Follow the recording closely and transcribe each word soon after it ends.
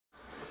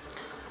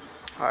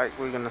Alright,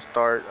 we're gonna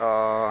start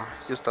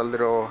just a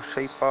little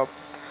shape up,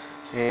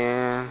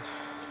 and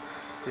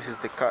this is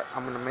the cut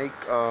I'm gonna make.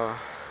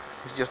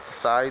 It's just the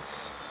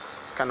sides.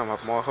 It's kind of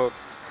a mohawk.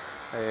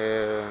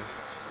 Uh,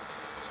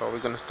 so we're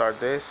gonna start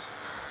this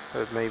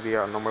with maybe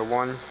number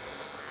one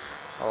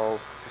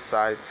of the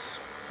sides.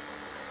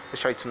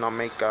 Let's try to not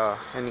make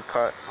any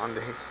cut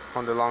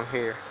on the long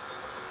hair.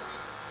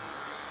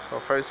 So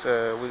first,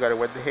 we gotta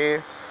wet the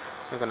hair.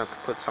 We're gonna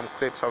put some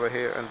clips over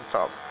here on the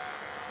top.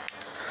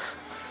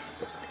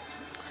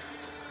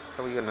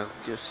 So we're gonna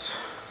just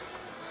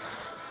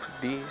put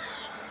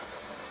these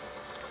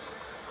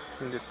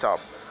in the top.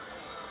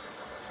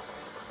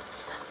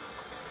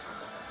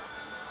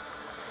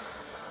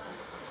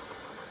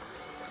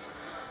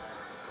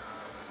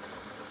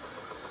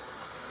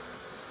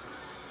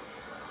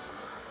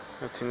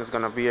 I think it's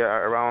gonna be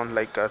around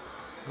like a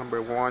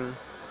number one,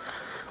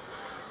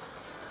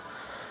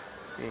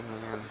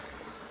 and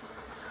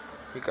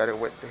we gotta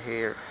wet the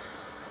hair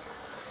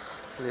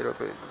a little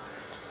bit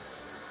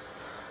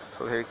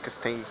so that it can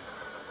stay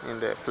in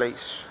the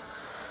place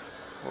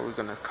where we're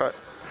gonna cut.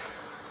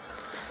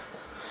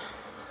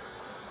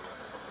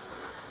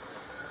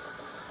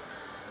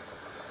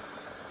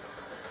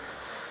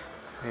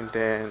 And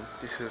then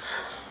this is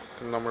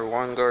the number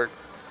one guard.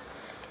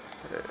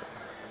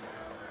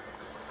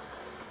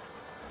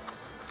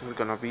 It's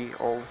gonna be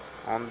all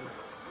on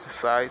the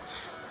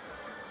sides,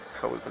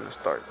 so we're gonna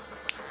start.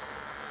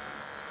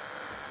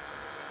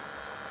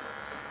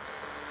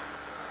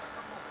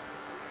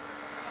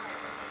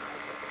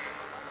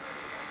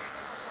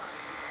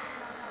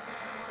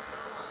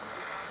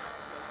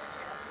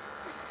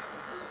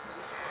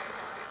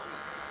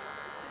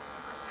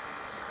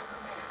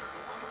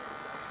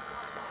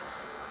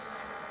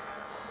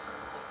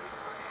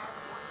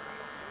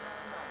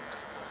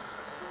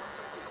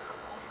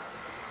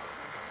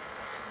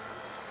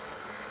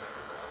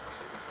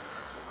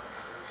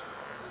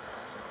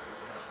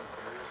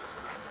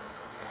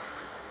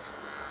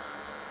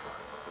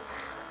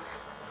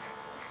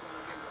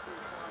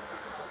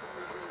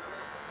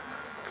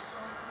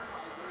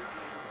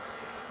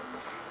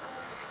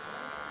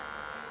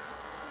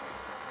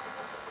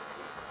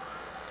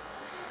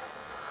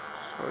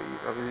 So you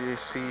obviously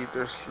see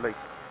there's like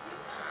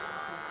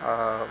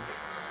um,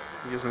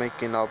 just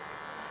making up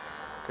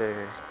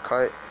the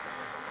cut.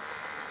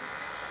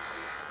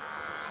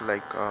 It's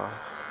like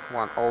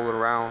one all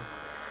around,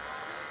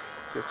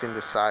 just in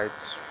the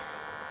sides.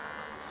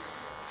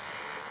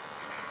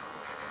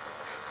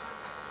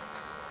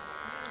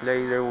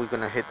 Later we're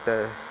gonna hit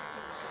the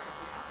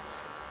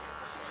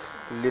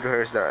little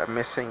hairs that are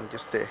missing.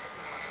 You're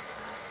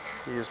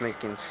just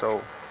making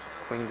so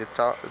clean the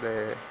top,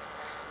 the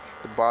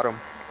bottom,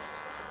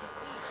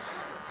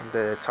 and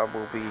the top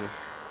will be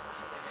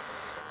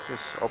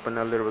just open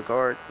a little bit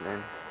guard,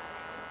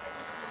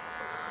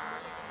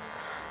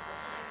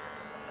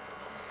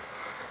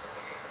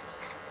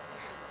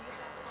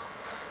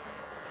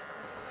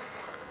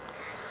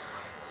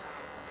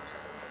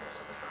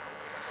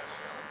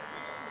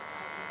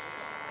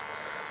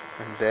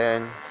 and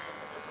then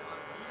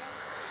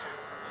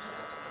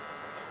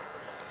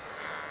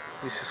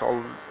this is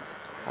all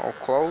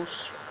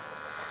close.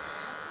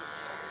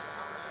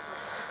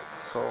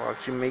 So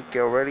after you make it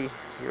already,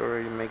 you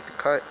already make the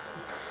cut.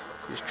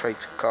 Just try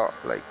to cut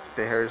like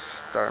the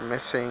hairs that are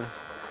missing,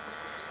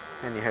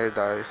 any hair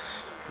that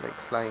is like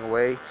flying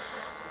away.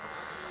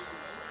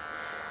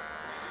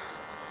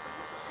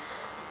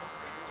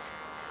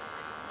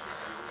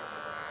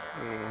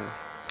 And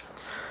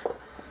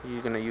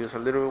you're gonna use a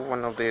little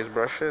one of these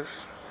brushes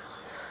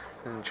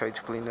and try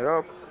to clean it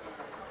up.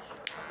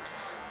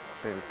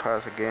 Then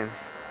pass again.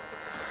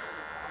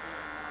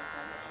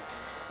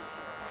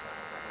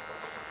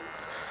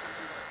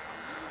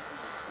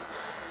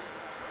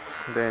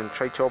 Then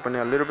try to open it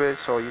a little bit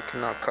so you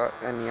cannot cut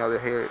any other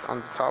hair on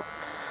the top,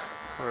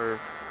 or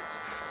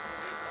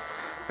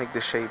make the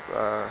shape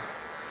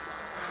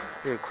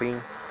very clean.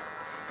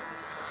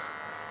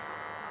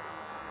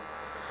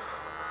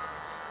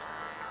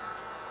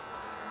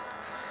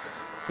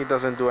 He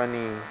doesn't do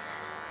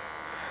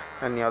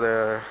any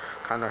other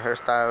kind of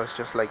hairstyles,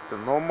 just like the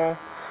normal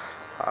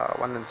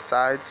one on the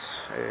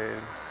sides,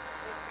 and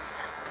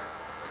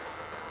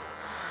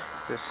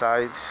the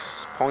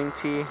sides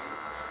pointy,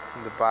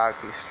 and the back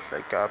is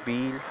like a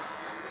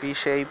V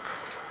shape.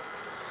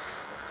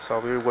 So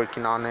we're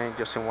working on it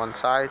just in one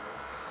side.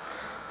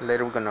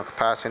 Later we're gonna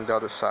pass in the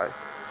other side.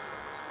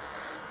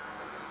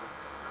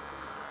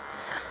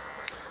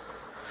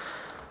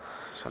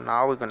 So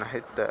now we're gonna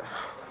pick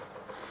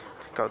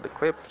out the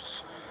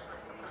clips,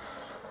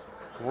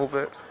 move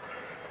it,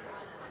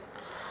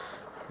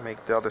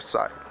 make the other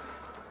side.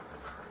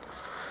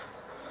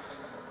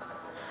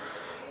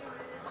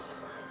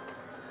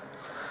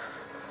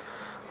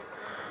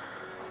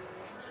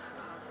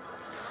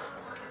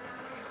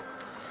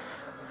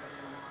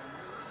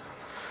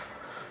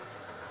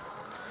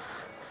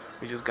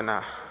 We're just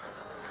gonna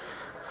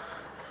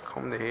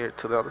comb the hair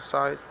to the other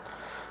side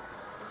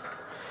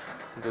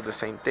and do the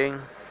same thing.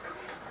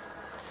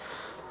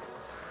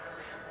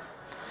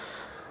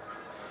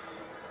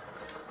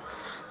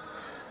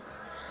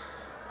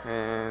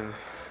 And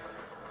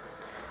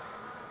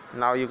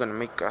now you're gonna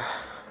make a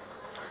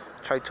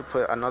try to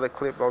put another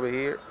clip over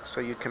here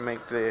so you can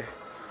make the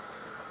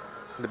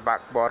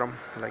back bottom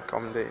like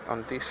on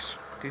this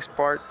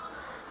part,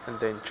 and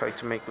then try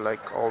to make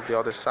like all the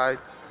other side.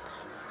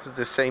 It's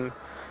the same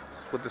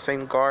with the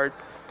same guard,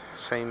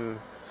 same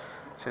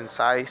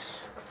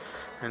size,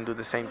 and do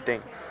the same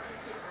thing.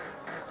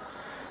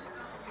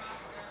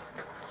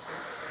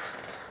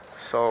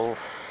 So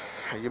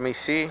you may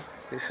see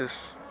this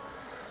is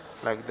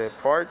like the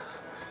part.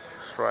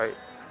 That's right.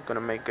 I'm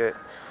gonna make it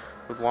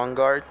with one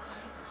guard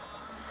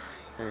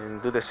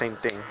and do the same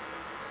thing.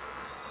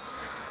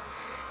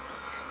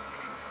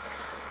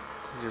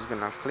 I'm just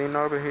gonna clean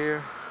over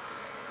here,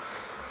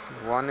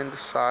 one in the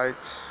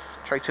sides.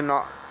 Try to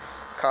not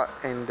cut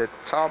in the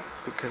top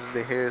because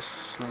the hair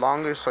is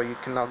longer, so you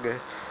cannot get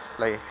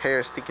like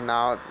hair sticking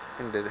out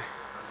in the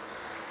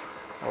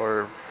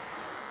or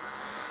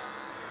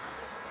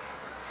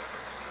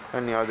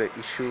any other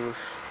issues.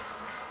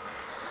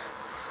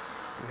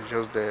 It's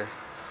just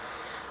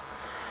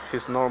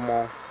his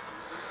normal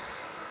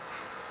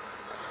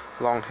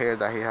long hair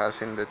that he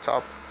has in the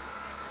top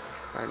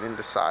and in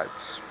the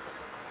sides.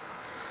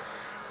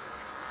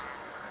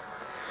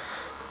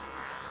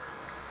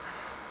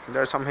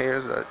 There are some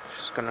hairs that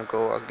just gonna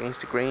go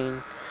against the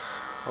grain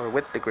or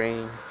with the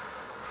grain,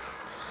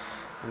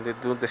 and they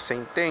do the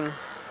same thing.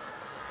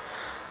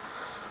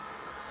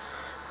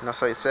 And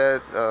as I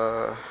said,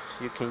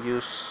 you can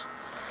use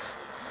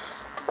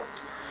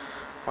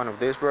one of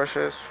these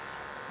brushes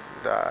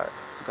that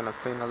is gonna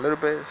clean a little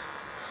bit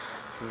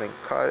and then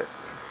cut it.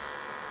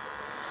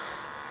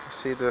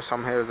 See, there's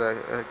some hairs that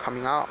are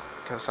coming out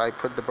because I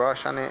put the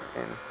brush on it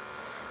and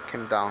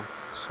came down,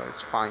 so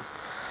it's fine.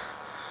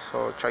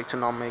 So try to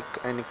not make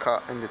any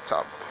cut in the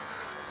top.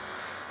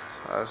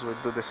 As we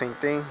do the same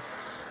thing,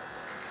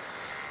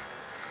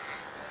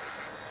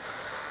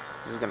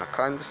 just gonna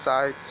cut in the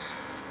sides.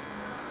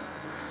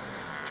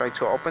 Try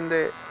to open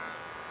it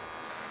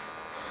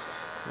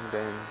and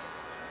then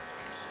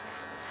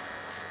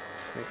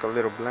make a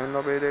little blend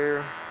over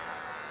there.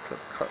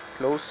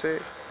 Close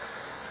it,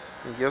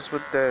 and just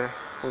with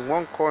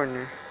one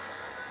corner,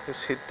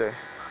 just hit the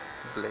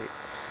blade,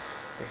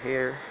 the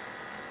hair,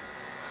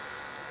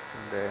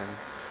 and then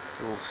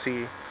you will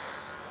see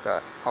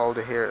that all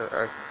the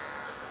hair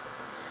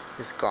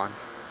is gone.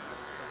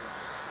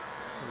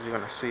 As you're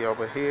gonna see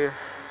over here,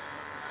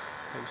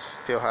 I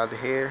still have the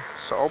hair.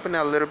 So open it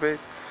a little bit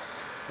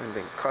and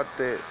then cut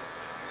it.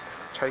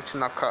 Try to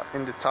not cut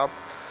in the top,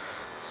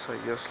 so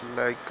just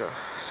like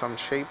some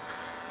shape,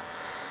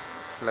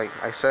 like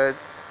I said,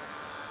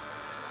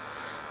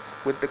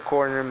 with the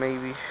corner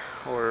maybe,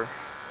 or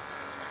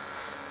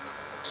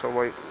so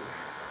wait,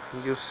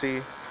 you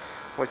see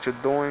what you're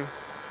doing,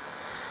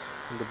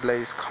 and the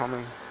blade is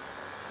coming.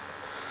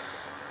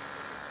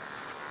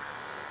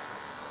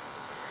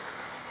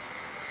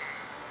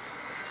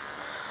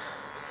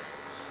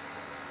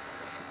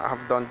 I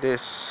have done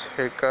this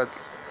haircut,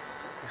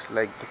 it's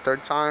like the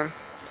third,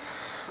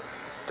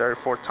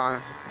 fourth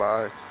time,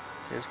 but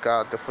it's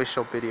got the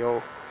official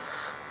video.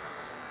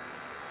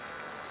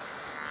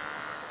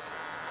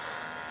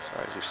 So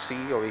as you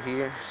see over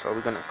here, so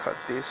we're gonna cut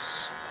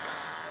this,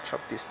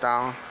 chop this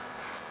down.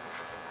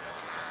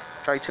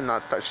 Try to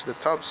not touch the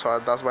top, so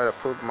that's why I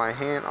put my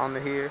hand on the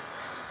hair,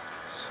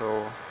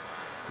 so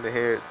the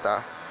hair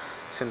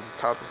that's in the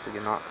top is so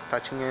you're not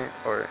touching it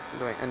or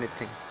doing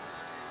anything.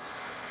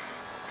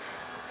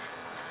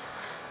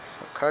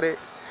 So cut it,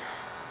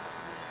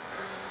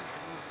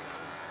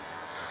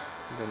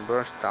 and then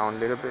brush down a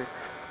little bit,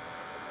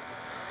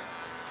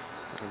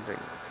 and then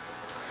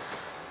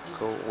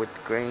go with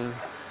the grain.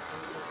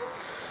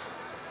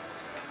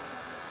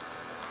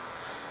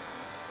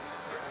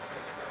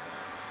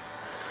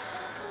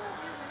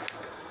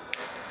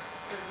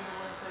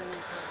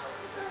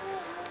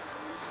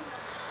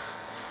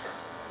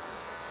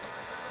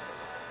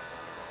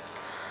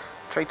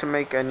 Try to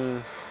make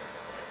any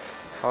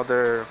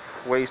other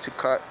ways to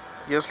cut,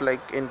 just like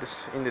in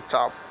the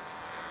top.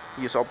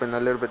 Just open a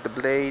little bit the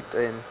blade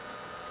and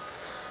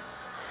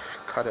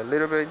cut a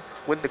little bit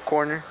with the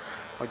corner,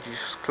 or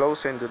just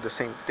close and do the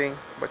same thing,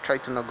 but try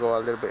to not go a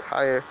little bit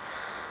higher.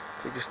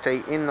 So just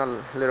stay in a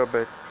little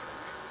bit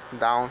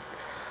down,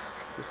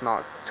 it's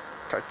not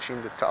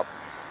touching the top.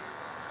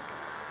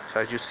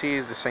 So as you see,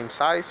 it's the same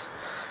size.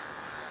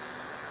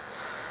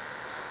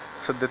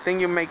 So the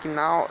thing you're making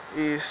now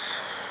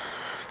is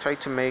try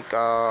to make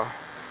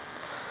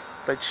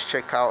let's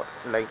check out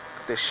like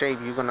the shape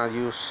you're gonna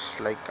use.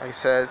 Like I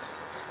said,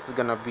 it's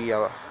gonna be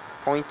a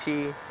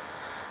pointy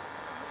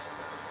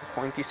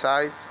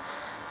side,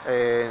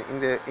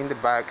 and in the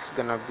back it's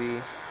gonna be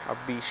a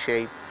V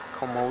shape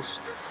almost,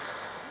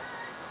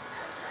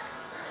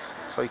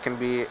 so it can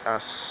be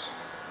as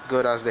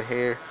good as the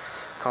hair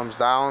comes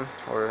down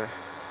or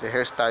the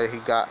hairstyle he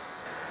got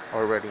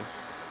already.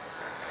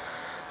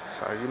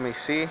 So as you may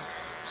see,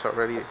 it's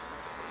already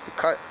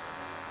cut.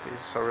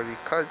 It's already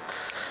cut.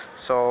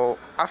 So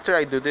after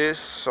I do this,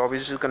 so we're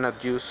just gonna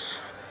use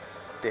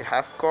the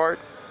half guard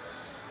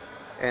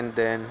and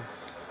then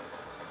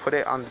put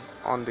it on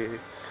the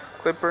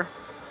clipper,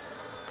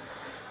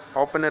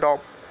 open it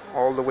up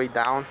all the way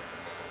down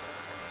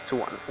to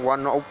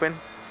one open,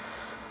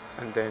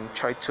 and then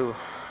try to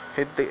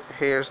hit the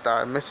hairs that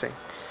are missing.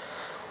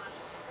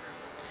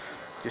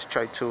 Just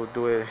try to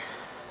do it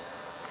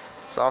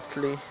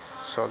softly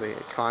so the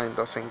client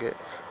doesn't get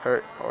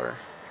hurt or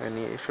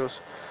any issues.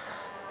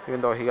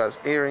 Even though he has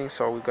earrings,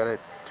 so we gotta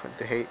put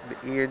the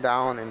ear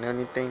down and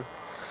anything.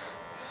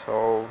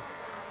 So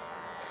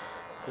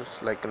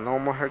just like a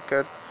normal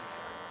haircut.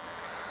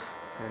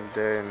 And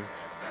then,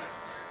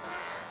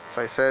 as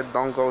I said,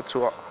 don't go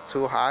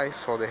too high,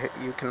 so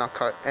you cannot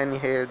cut any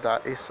hair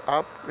that is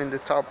up in the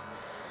top,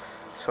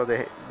 so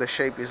the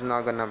shape is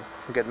not gonna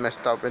get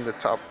messed up in the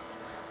top.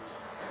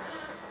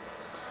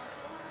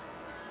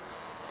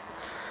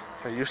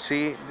 As you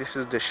see, this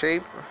is the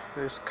shape.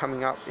 It's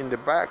coming up in the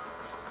back.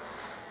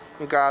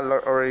 You got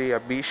already a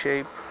B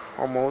shape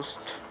almost.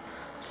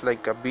 It's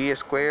like a B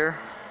square,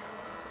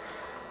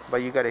 but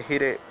you gotta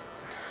hit it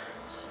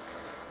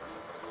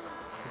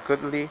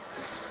goodly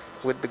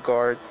with the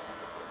guard.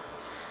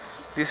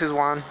 This is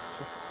one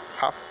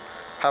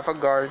half a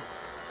guard.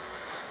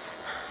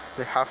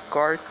 The half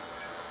guard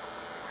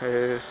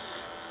is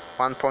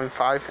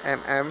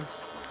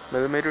 1.5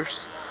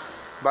 millimeters.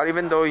 But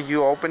even though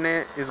you open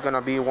it, it's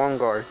gonna be one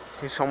guard.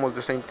 It's almost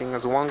the same thing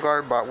as one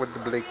guard, but with the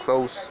blade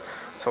closed.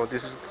 So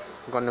this is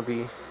gonna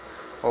be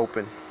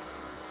open.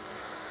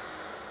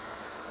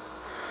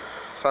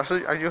 So as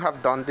you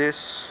have done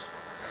this,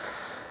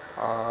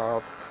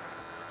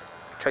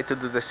 try to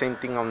do the same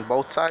thing on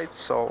both sides.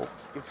 So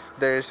if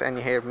there's any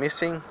hair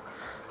missing,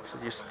 so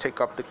just take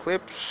up the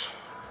clips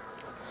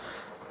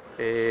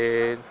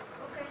and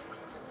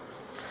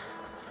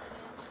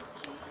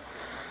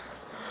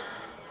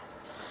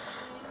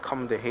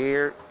comb the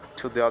hair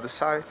to the other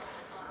side,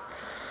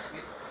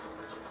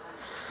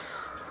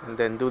 and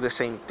then do the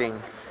same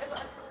thing.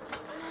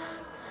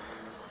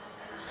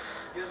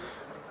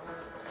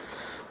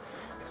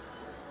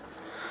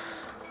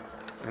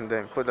 And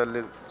then put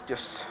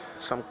just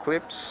some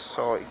clips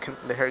so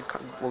the hair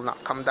will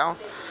not come down,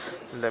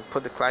 and then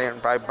put the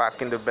client right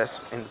back in the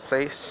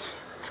place.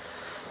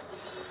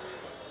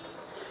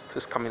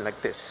 Just coming like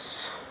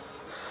this.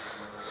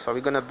 So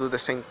we're gonna do the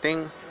same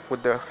thing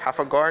with the half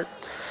a guard,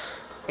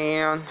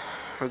 and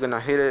we're gonna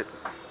hit it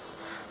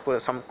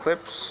with some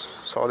clips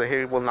so the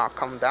hair will not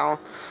come down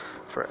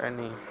for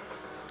any,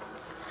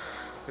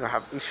 you don't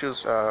have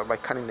issues by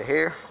cutting the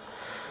hair.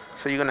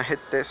 So you're gonna hit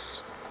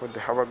this with the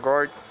half a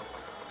guard.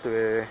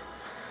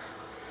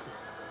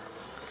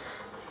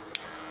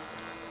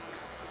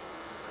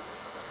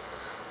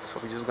 So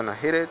we're just gonna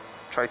hit it,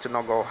 try to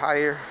not go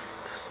higher,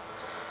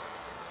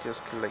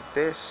 just like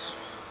this.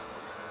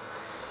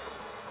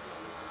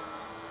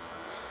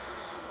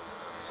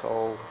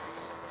 So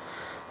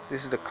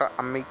this is the cut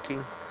I'm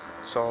making.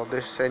 So if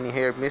there's any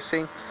hair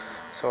missing,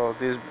 so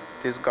this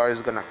guard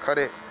is gonna cut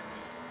it,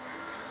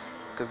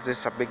 because this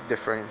is a big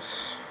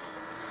difference,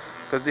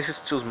 because this is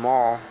too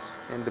small,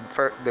 and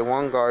the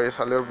one guard is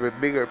a little bit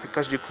bigger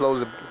because you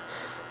close it,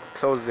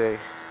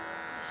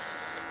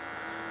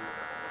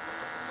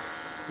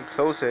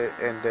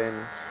 and then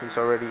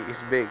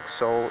it's big.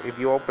 So if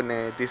you open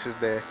it, this is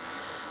the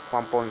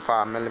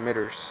 1.5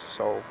 millimeters.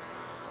 So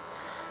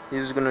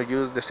this is gonna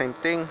use the same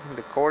thing,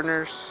 the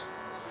corners,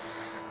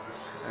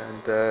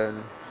 and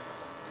then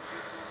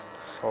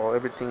so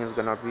everything is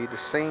gonna be the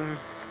same.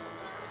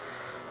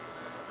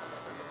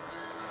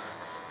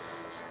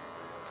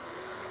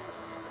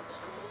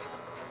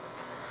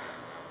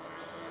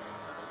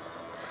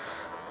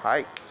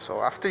 Alright,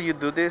 so after you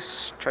do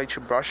this, try to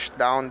brush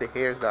down the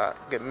hairs that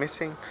get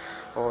missing,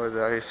 or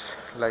there is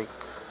like,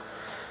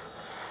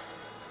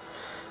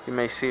 you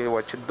may see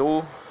what you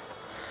do.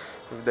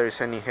 If there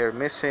is any hair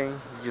missing,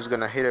 you're just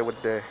gonna hit it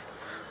with the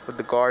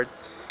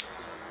guards.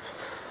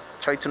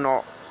 Try to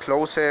not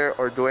close it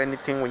or do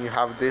anything when you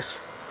have this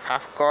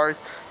half guard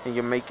and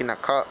you're making a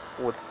cut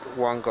with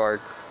one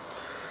guard,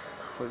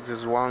 with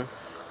this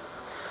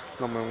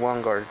number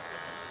one guard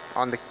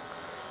on the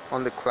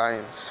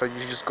client. So you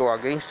just go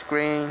against the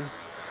grain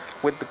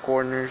with the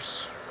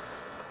corners,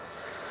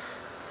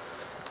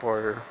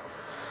 or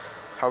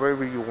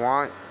however you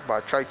want,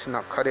 but try to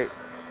not cut it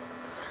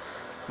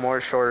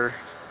more shorter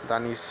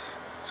than it's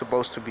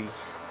supposed to be.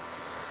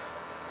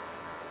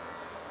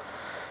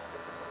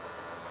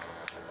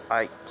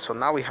 Alright, so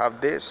now we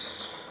have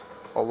this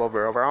all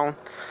over around.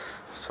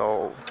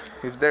 So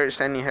if there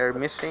is any hair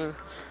missing,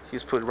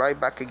 just put right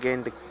back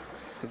again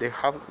the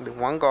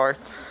one guard,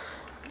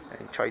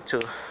 and try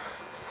to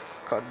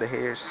cut the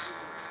hairs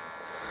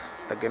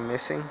that get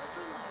missing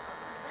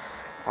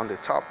on the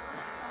top.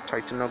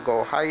 Try to not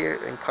go higher,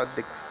 and cut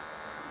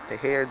the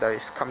hair that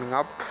is coming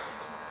up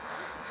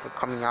or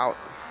coming out,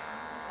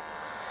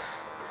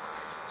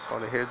 so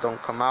the hair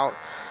don't come out,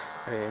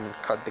 and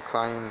cut the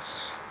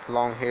client's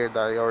long hair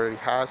that he already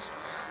has,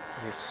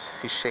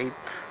 his shape.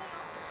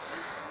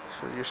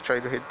 So just try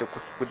to hit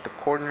with the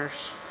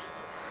corners,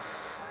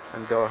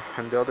 and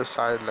the other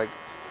side like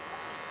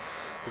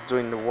is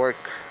doing the work.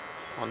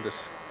 on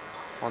this,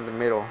 on the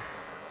middle.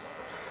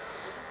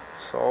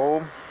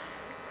 So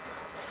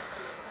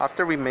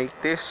after we make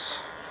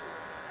this,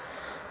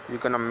 you're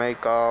gonna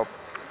make up,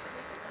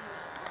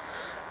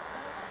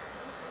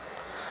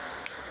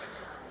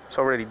 it's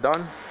already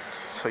done,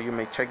 so you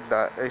may check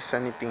that is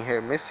anything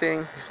here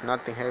missing. There's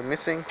nothing here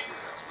missing,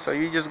 so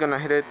you're just gonna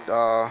hit it,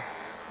 so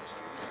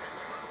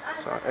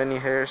any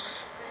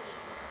hairs.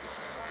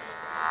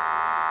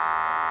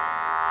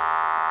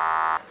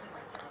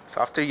 So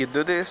after you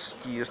do this,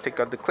 you just take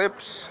out the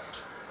clips.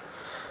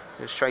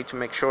 Just try to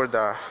make sure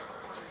that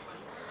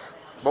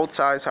both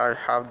sides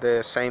have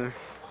the same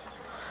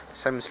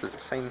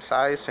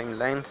size, same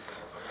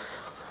length.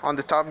 On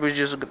the top, we're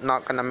just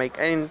not gonna make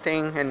any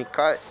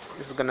cut.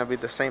 It's gonna be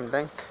the same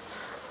length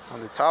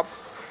on the top.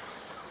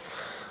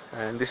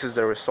 And this is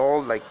the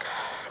result. Like,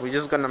 we're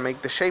just gonna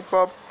make the shape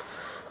up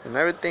and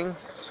everything.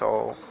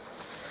 So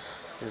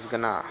it's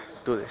gonna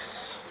do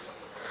this.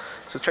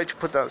 So try to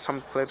put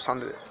some clips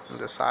on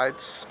the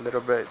sides a little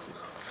bit,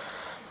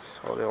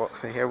 so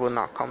the hair will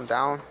not come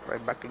down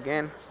right back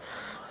again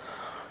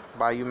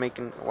while you're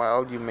making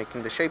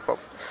the shape up.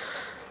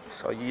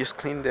 So you just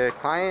clean the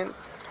client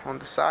on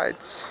the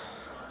sides,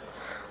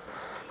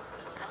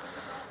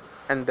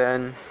 and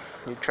then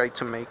you try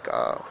to make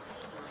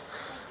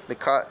the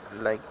cut,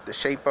 like the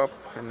shape up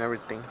and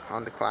everything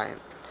on the client.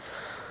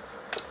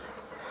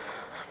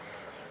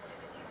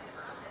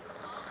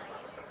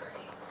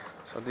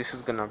 So this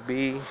is gonna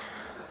be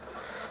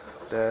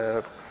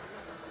the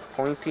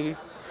pointy,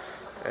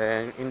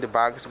 and in the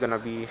back is gonna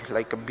be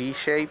like a B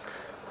shape.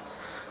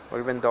 Or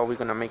even though we're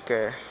gonna make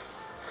the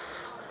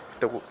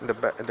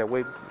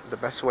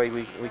best way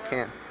we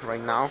can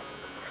right now,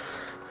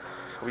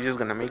 so we're just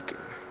gonna make it.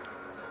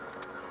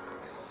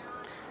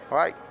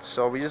 Alright,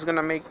 so we're just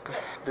gonna make,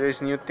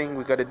 there's new thing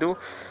we gotta do.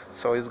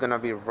 So it's gonna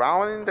be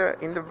round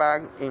in the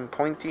back, in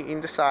pointy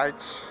in the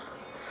sides,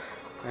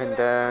 and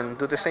then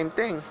do the same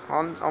thing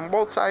on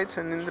both sides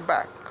and in the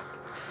back.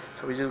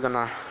 So we're just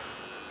gonna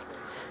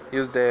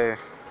use the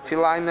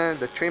T-liner,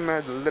 the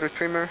trimmer, the little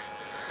trimmer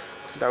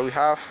that we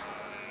have.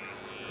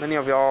 Many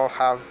of y'all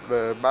have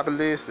the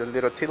Babyliss, the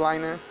little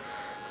T-liner,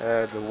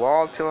 the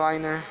wall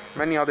T-liner,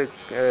 many other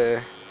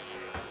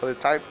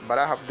type, but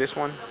I have this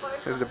one.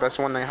 This is the best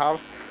one I have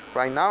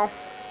right now.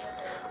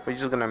 We're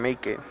just gonna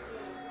make it.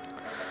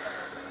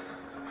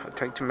 I'm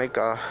trying to make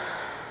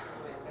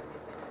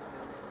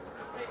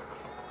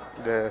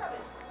the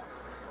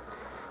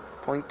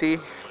pointy.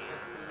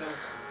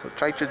 So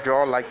try to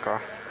draw like a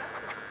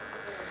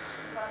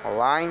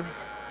line.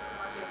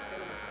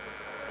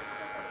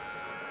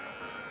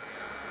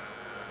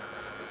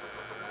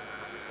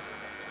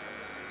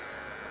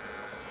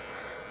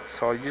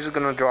 So you're just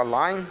gonna draw a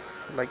line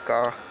like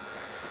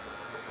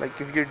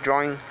if you're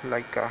drawing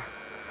like a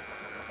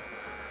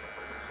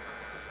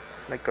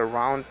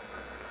round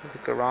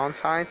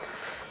side,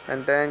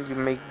 and then you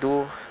make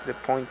do the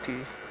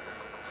pointy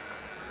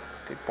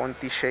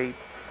shape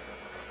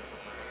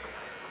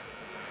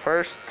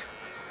first.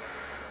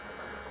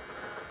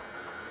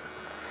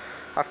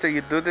 After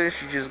you do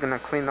this, you're just gonna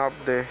clean up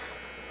the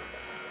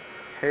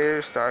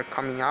hairs that are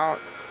coming out,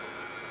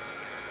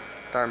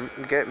 that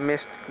get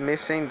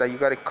missing, that you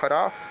gotta cut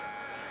off,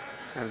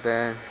 and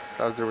then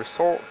that's the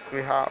result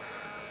we have.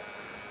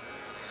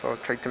 So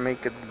try to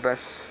make it the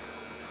best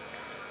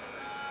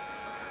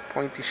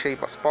pointy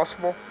shape as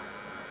possible.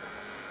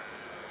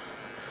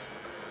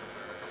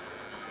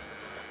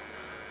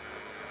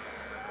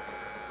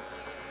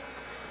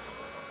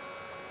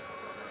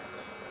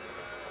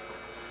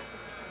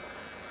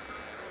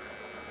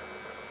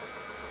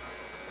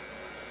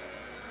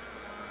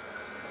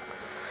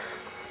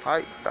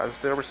 Alright, that's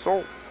the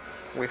result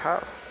we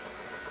have.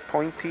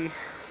 Pointy.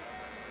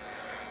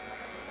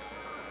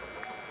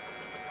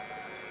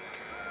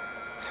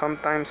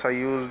 Sometimes I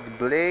use the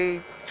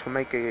blade to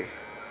make it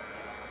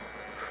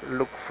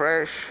look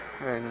fresh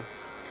and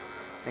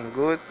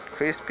good,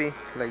 crispy,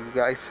 like you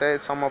guys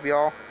said, some of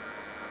y'all.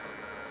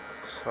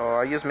 So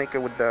I just make it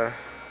with the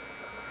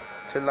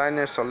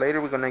T-liner. So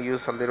later we're gonna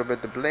use a little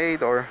bit the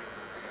blade or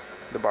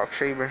the box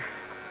shaver.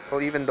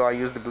 Well, even though I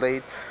use the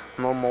blade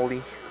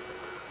normally.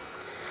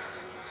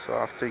 So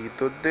after you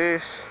do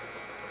this,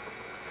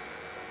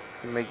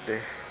 you make the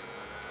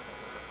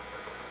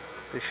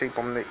shape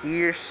on the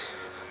ears.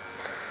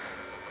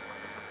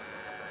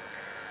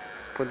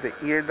 Put the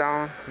ear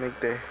down, make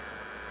the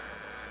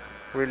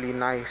really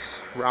nice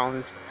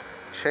round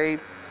shape.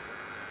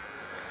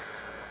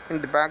 In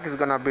the back is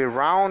gonna be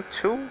round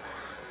too.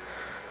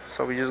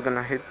 So we're just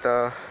gonna hit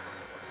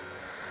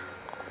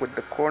with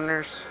the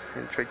corners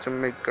and try to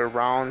make a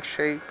round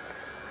shape.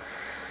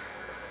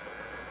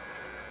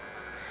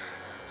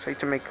 Try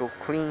to make it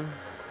clean.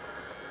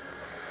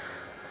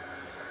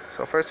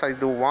 So first I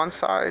do one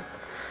side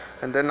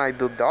and then I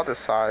do the other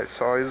side.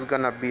 So it's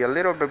gonna be a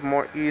little bit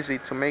more easy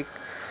to make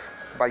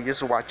by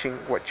just watching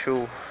what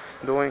you're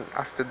doing.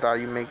 After that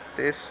you make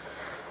this.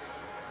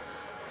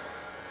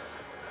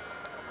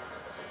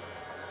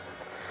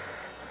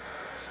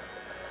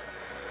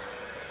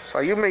 So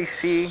you may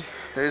see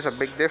there is a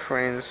big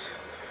difference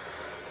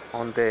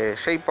on the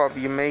shape up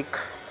you make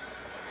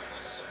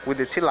with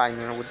the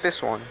T-liner with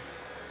this one,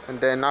 and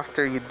then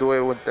after you do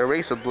it with the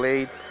razor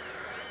blade,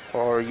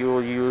 or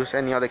you'll use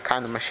any other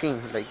kind of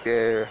machine like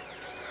the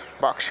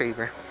box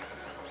shaver.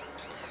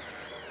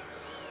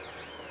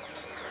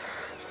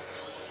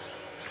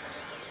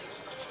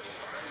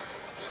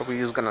 So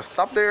we're just gonna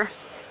stop there,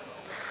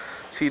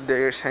 see if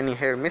there's any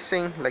hair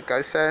missing. Like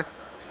I said,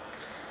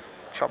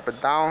 chop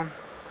it down.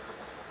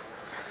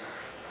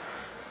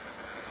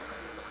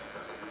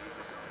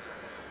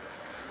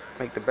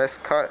 Make the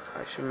best cut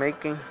I should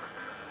making.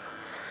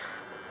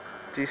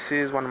 This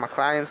is one of my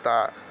clients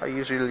that I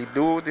usually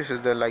do. This is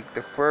the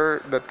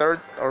third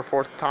or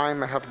fourth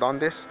time I have done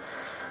this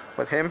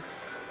with him.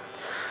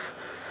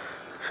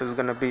 So it's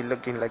gonna be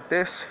looking like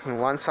this in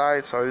one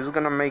side. So he's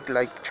gonna make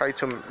try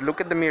to look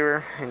at the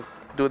mirror and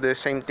do the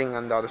same thing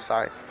on the other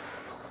side.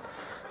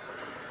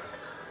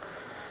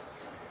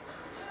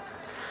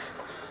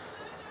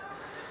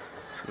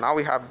 So now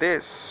we have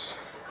this.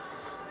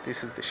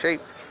 This is the shape.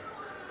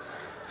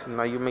 So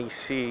now you may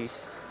see,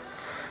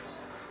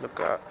 look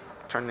at,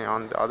 turn it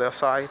on the other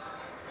side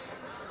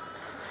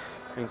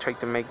and try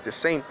to make the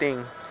same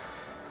thing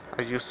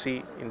as you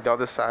see in the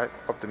other side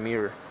of the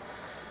mirror.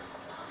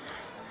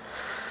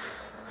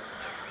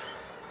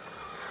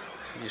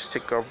 You just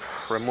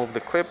remove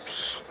the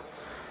clips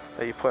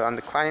that you put on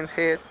the client's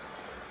head,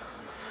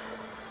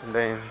 and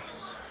then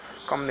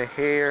comb the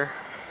hair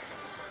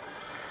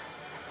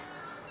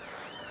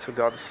to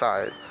the other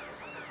side,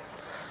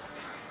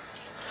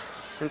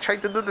 and try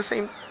to do the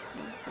same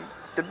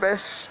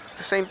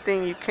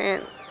thing you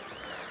can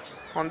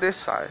on this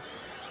side.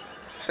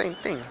 Same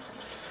thing.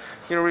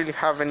 You don't really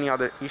have any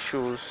other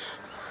issues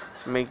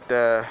to make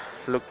the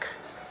look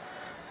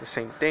the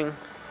same thing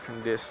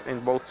in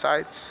both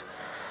sides.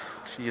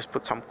 So you just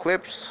put some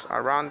clips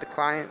around the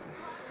client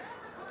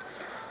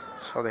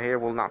so the hair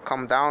will not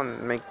come down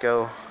and make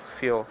it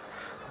feel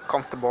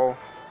comfortable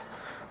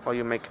while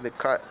you make the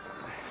cut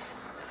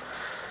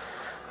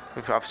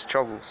if you have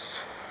struggles.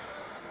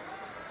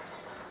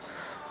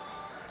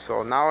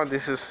 So now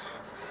this is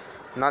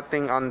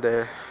nothing on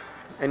the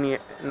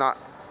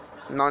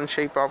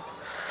non-shape up,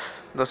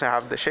 doesn't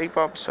have the shape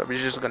up, so we're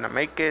just gonna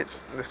make it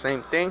the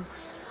same thing.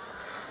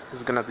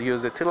 Just gonna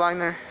use the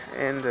T-liner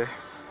and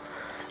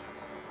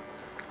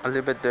a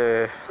little bit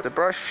the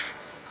brush.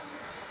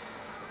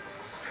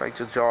 Try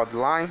to draw the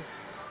line.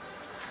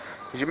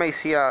 As you may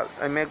see, I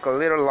make a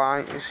little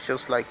line. It's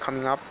just like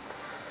coming up.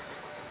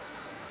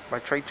 But I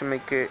try to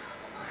make it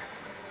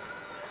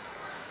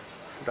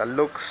that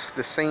looks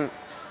the same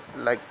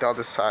like the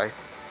other side.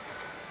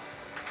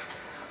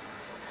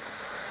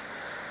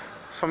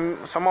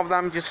 Some of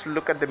them just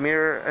look at the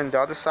mirror and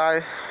the other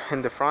side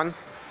in the front,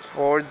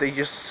 or they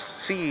just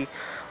see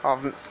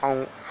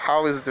on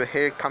how is the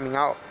hair coming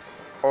out,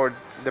 or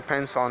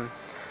depends on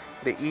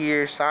the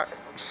ear side.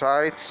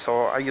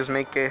 So I just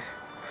make it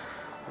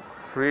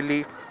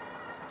really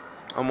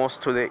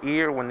almost to the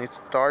ear when it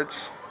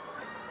starts,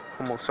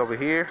 almost over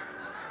here.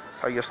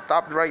 So I just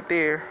stopped right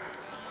there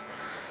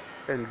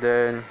and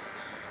then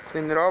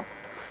clean it up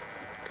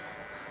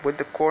with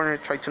the corner.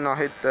 Try to not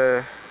hit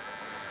the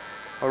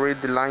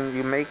line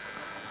you make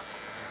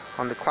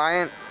on the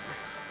client,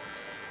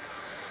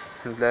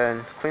 and then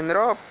clean it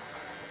up.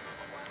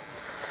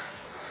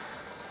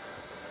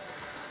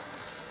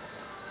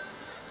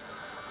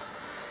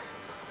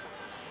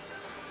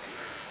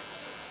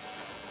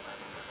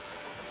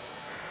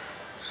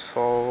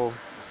 So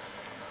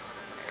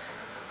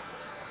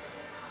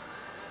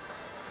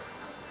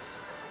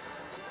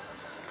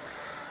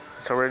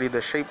it's already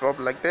the shape up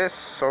like this.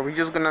 So we're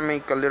just gonna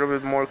make a little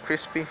bit more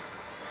crispy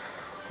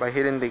by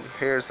hitting the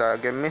hairs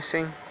that get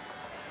missing.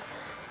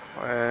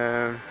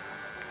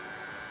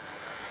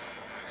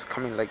 It's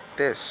coming like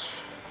this,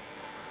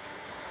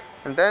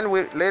 and then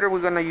later we're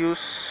gonna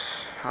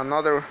use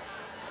another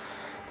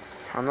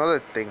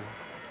thing.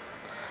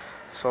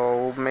 So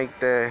we'll make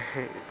the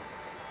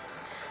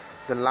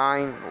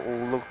line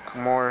will look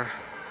more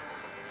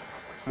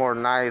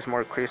nice,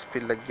 more crispy,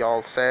 like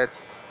y'all said.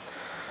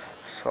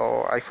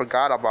 So I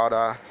forgot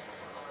about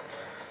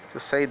to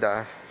say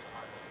that.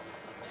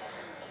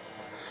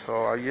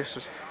 So I'm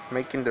just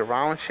making the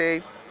round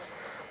shape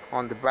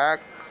on the back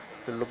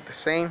to look the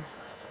same.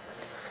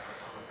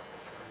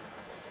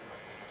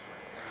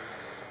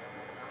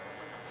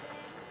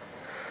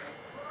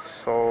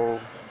 So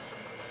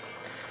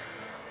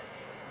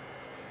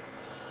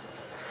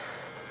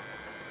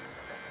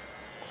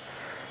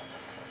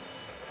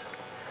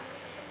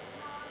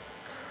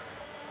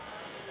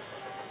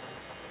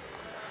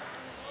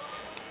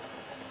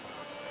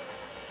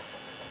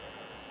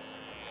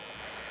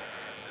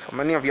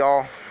many of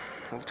y'all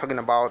are talking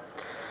about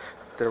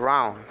the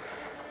round.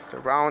 The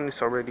round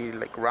is already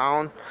like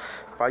round,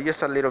 but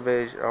just a little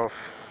bit of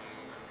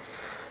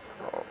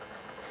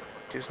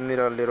just need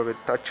a little bit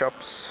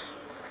touch-ups.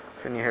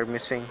 Any hair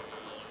missing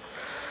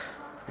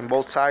in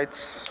both sides,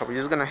 so we're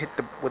just gonna hit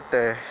with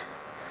the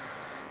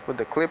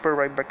clipper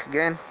right back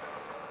again.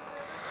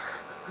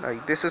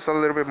 Like this is a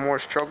little bit more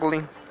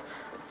struggling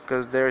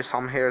because there is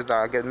some hairs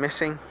that get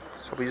missing.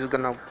 So we're just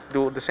gonna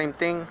do the same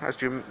thing as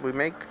we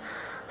make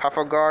half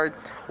a guard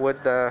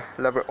with the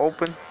lever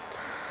open,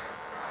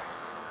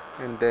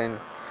 and then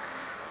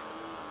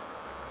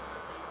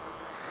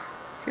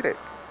hit it,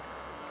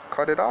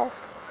 cut it off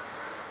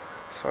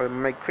so it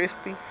make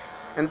crispy.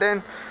 And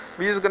then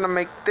we're just gonna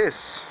make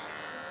this,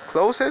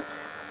 close it,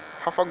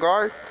 half a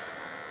guard,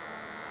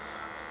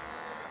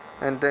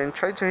 and then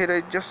try to hit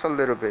it just a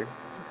little bit,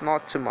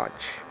 not too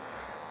much,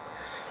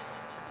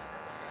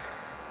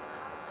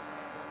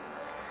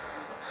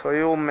 so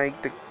it will make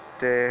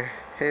the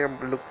hair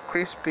look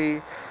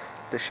crispy,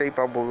 the shape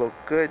up will look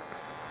good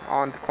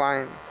on the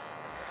client.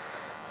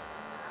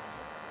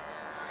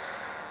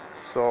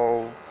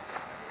 So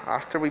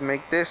after we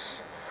make this,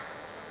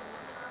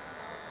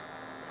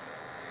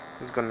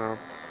 it's gonna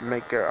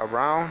make it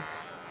around,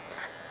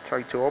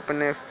 try to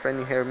open it if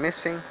any hair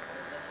missing,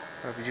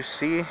 if you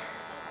see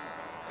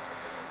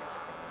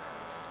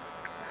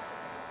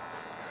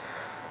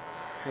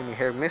any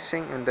hair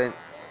missing, and then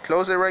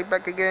close it right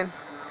back again.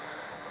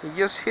 You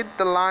just hit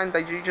the line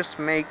that you just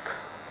make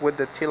with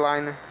the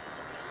T-line,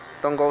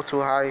 don't go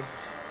too high,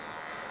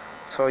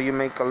 so you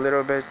make a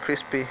little bit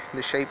crispy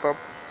the shape up,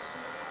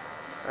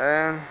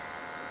 and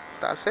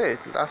that's it.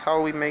 That's how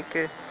we make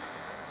it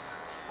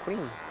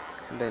clean.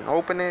 And then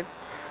open it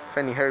if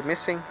any hair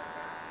missing.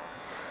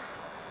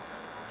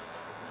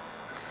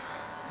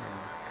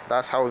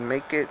 That's how we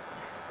make it.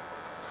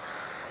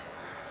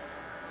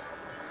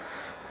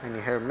 Any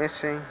hair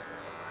missing,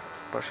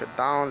 brush it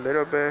down a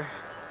little bit,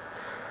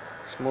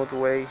 smooth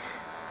way,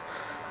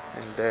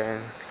 and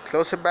then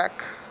close it back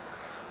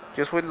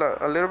just with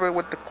a little bit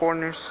with the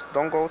corners.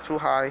 Don't go too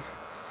high,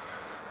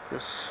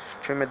 just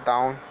trim it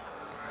down,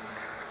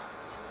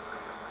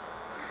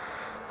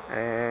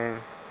 and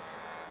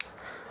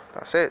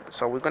that's it.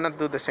 So we're gonna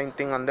do the same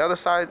thing on the other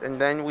side, and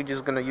then we're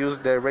just gonna use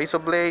the razor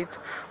blade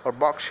or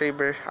box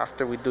shaver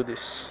after we do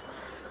this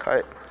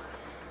cut.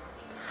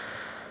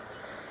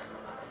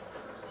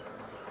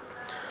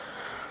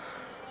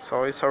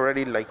 So it's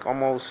already like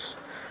almost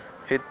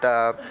hit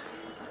the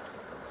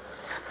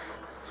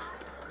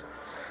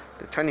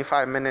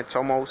 25 minutes,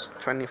 almost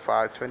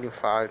 25,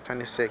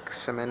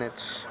 26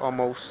 minutes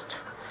almost.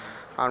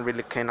 I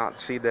really cannot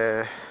see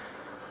the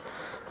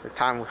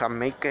time we can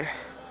make it,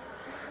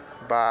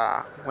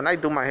 but when I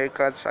do my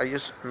haircuts I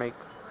just make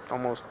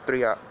almost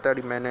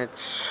 30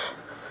 minutes.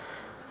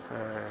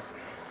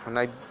 When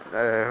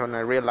I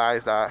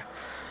realize that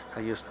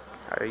I just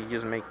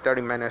make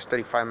 30 minutes,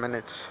 35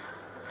 minutes,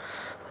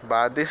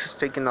 but this is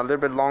taking a little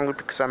bit longer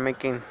because I'm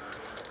making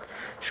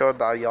sure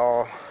that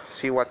y'all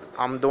see what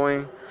I'm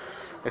doing,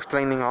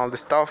 explaining all the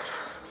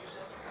stuff.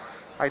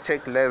 I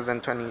take less than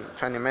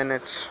 20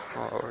 minutes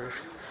or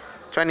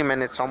 20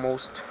 minutes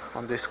almost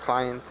on this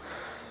client,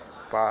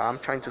 but I'm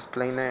trying to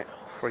explain it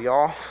for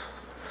y'all.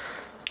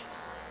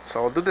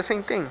 So I'll do the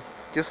same thing,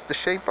 just the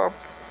shape up,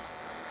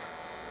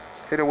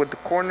 hit it with the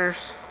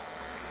corners,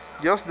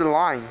 just the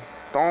line,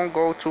 don't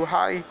go too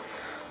high,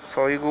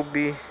 so it will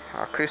be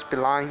a crispy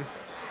line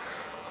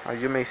as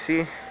you may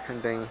see.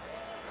 And then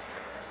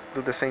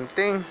do the same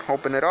thing,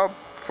 open it up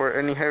for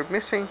any hair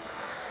missing,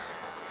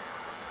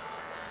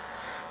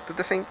 do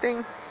the same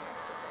thing,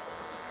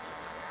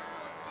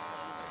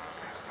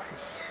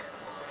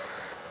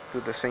 do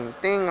the same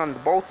thing on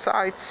both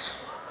sides,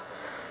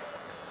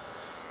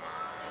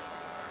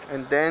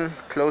 and then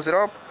close it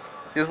up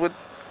just with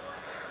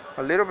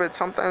a little bit.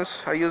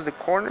 Sometimes I use the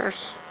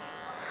corners,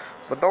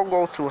 but don't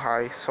go too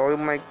high, so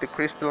it'll make the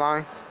crispy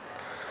line.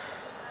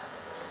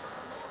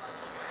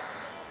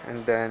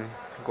 And then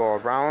go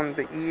around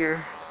the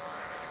ear,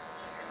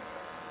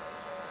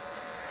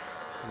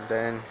 and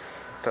then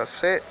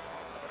that's it.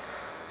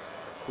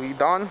 We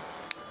done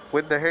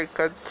with the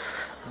haircut,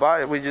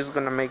 but we're just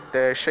gonna make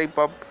the shape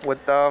up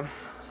with the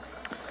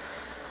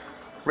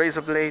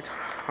razor blade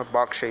or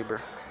box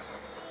shaver.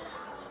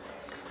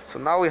 So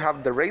now we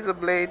have the razor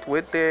blade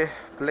with the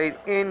blade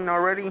in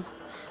already.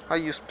 I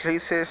use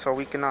places so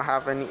we cannot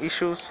have any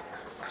issues,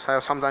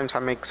 because sometimes I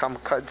make some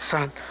cuts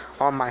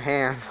on my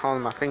hand,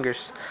 on my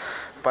fingers.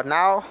 But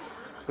now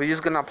we're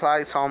just gonna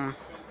apply some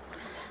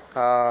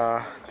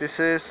this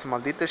is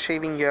Maldita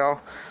shaving gel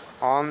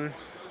on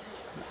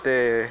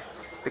the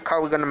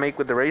cut we're gonna make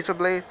with the razor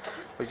blade.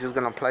 We're just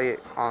gonna apply it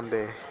on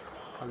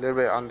a little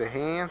bit on the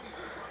hand,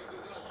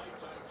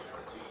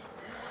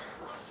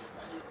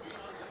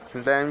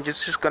 and then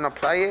just gonna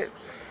apply it.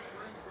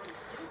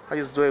 I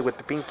just do it with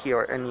the pinky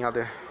or any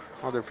other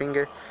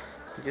finger.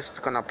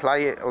 Just gonna apply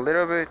it a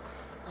little bit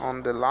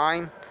on the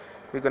line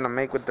we're gonna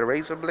make with the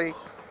razor blade,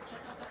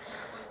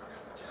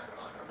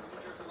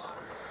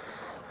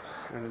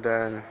 and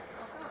then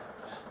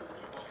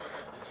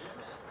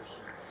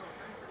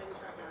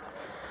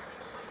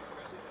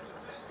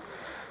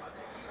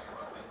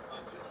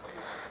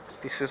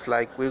this is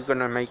like we're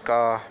gonna make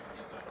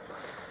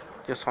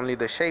just only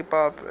the shape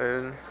up,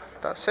 and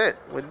that's it,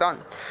 we're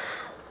done.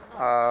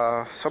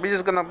 So we're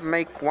just gonna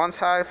make one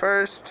side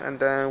first, and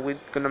then we're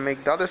gonna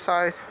make the other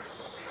side.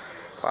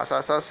 As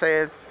I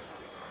said,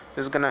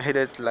 just gonna hit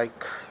it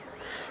like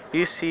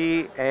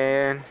easy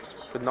and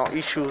with no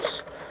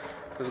issues.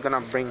 Just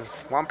gonna bring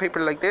one paper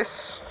like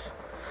this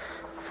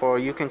for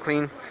you can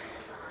clean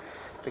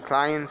the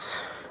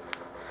client's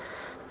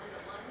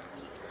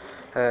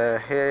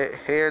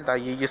hair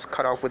that you just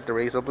cut off with the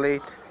razor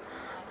blade.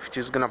 We're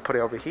just gonna put it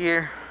over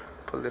here,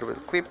 put a little bit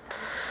of clip,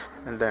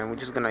 and then we're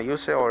just gonna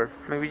use it, or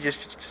maybe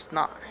just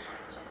not.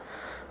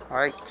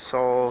 Alright,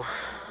 so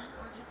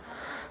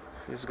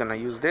we're just gonna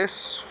use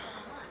this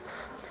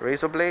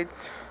razor blade.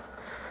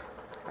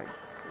 I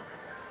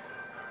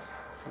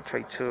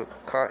try to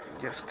cut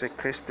just the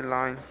crispy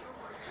line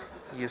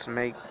just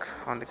make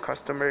on the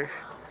customer,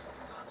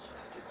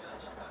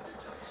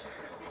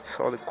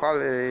 so the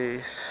quality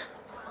is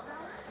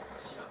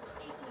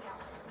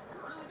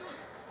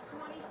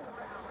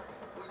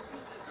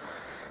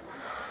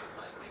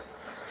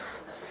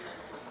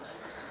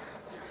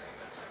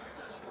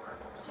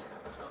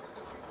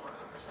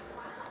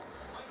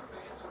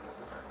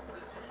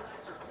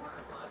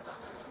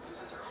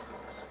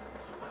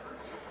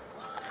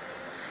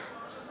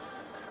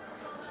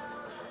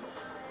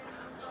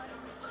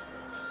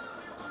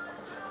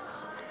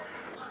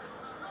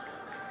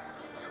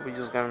so we're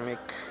just gonna make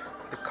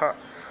the cut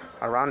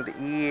around the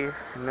ear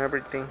and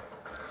everything.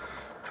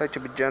 Try to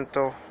be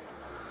gentle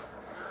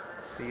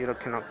so you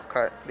cannot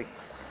cut the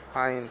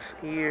client's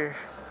ear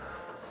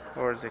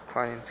or the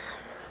client's.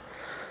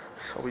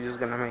 So we're just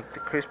gonna make the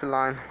crispy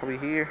line over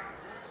here.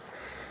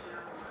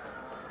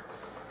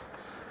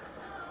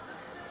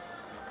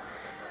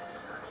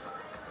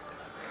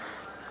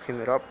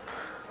 Clean it up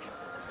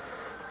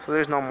so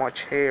there's not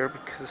much hair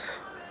because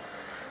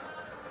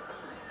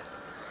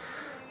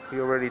we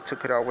already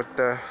took it out with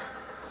the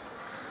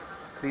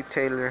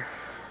detailer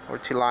or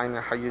T-liner,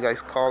 how you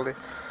guys call it.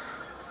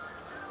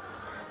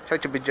 Try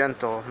to be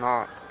gentle,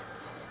 not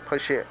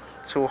push it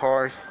too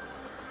hard.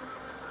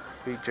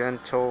 Be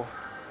gentle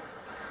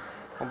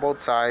on both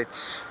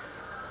sides.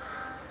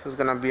 This is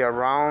gonna be a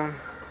round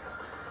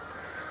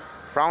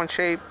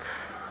shape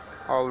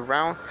all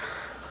around.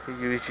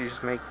 You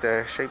just make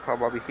the shape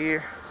up over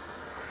here.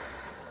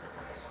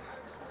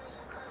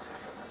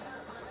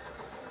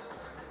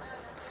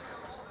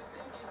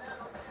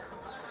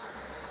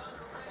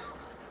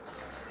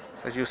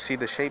 As you see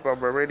the shape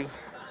up already.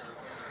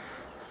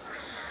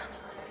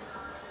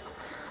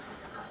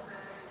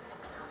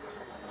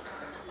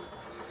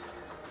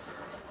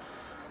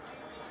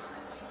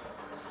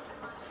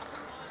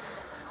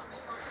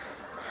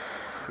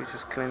 We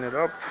just clean it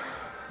up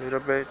a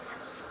little bit.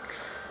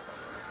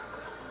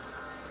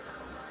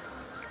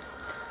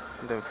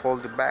 And then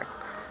fold it back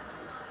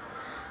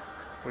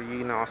where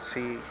you not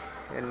see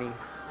any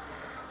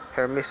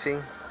hair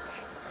missing.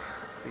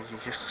 You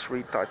just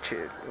retouch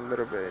it a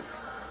little bit.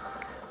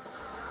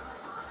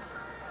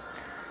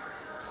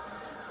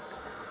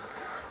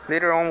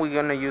 Later on we're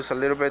gonna use a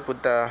little bit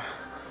with the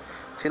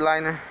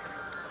T-liner,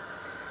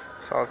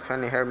 so if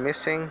any hair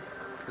missing,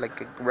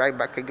 like right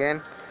back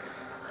again.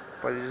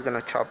 But we're just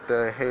gonna chop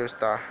the hairs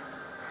that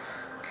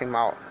came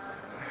out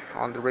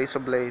on the razor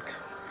blade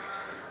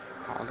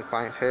on the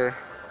client's hair.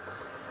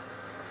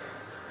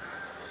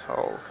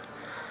 So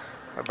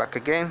right back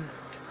again,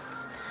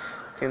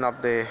 clean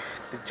up the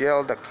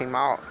gel that came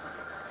out,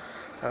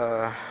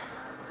 the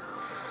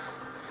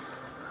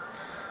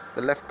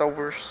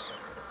leftovers.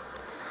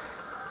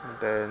 And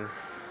then,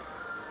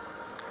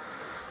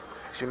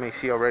 as you may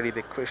see already,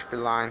 the crispy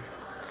line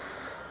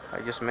I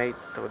just made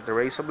with the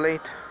razor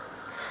blade.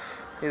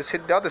 Just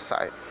hit the other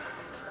side.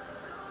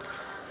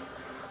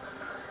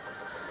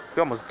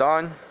 We're almost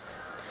done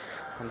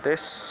on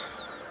this.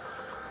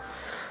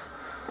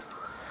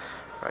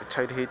 Right,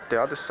 try to hit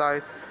the other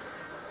side.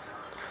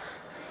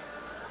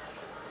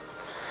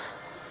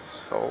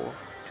 So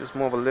just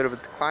move a little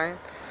bit the client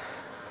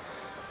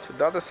to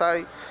the other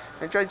side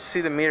and try to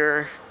see the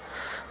mirror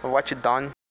of what you've done.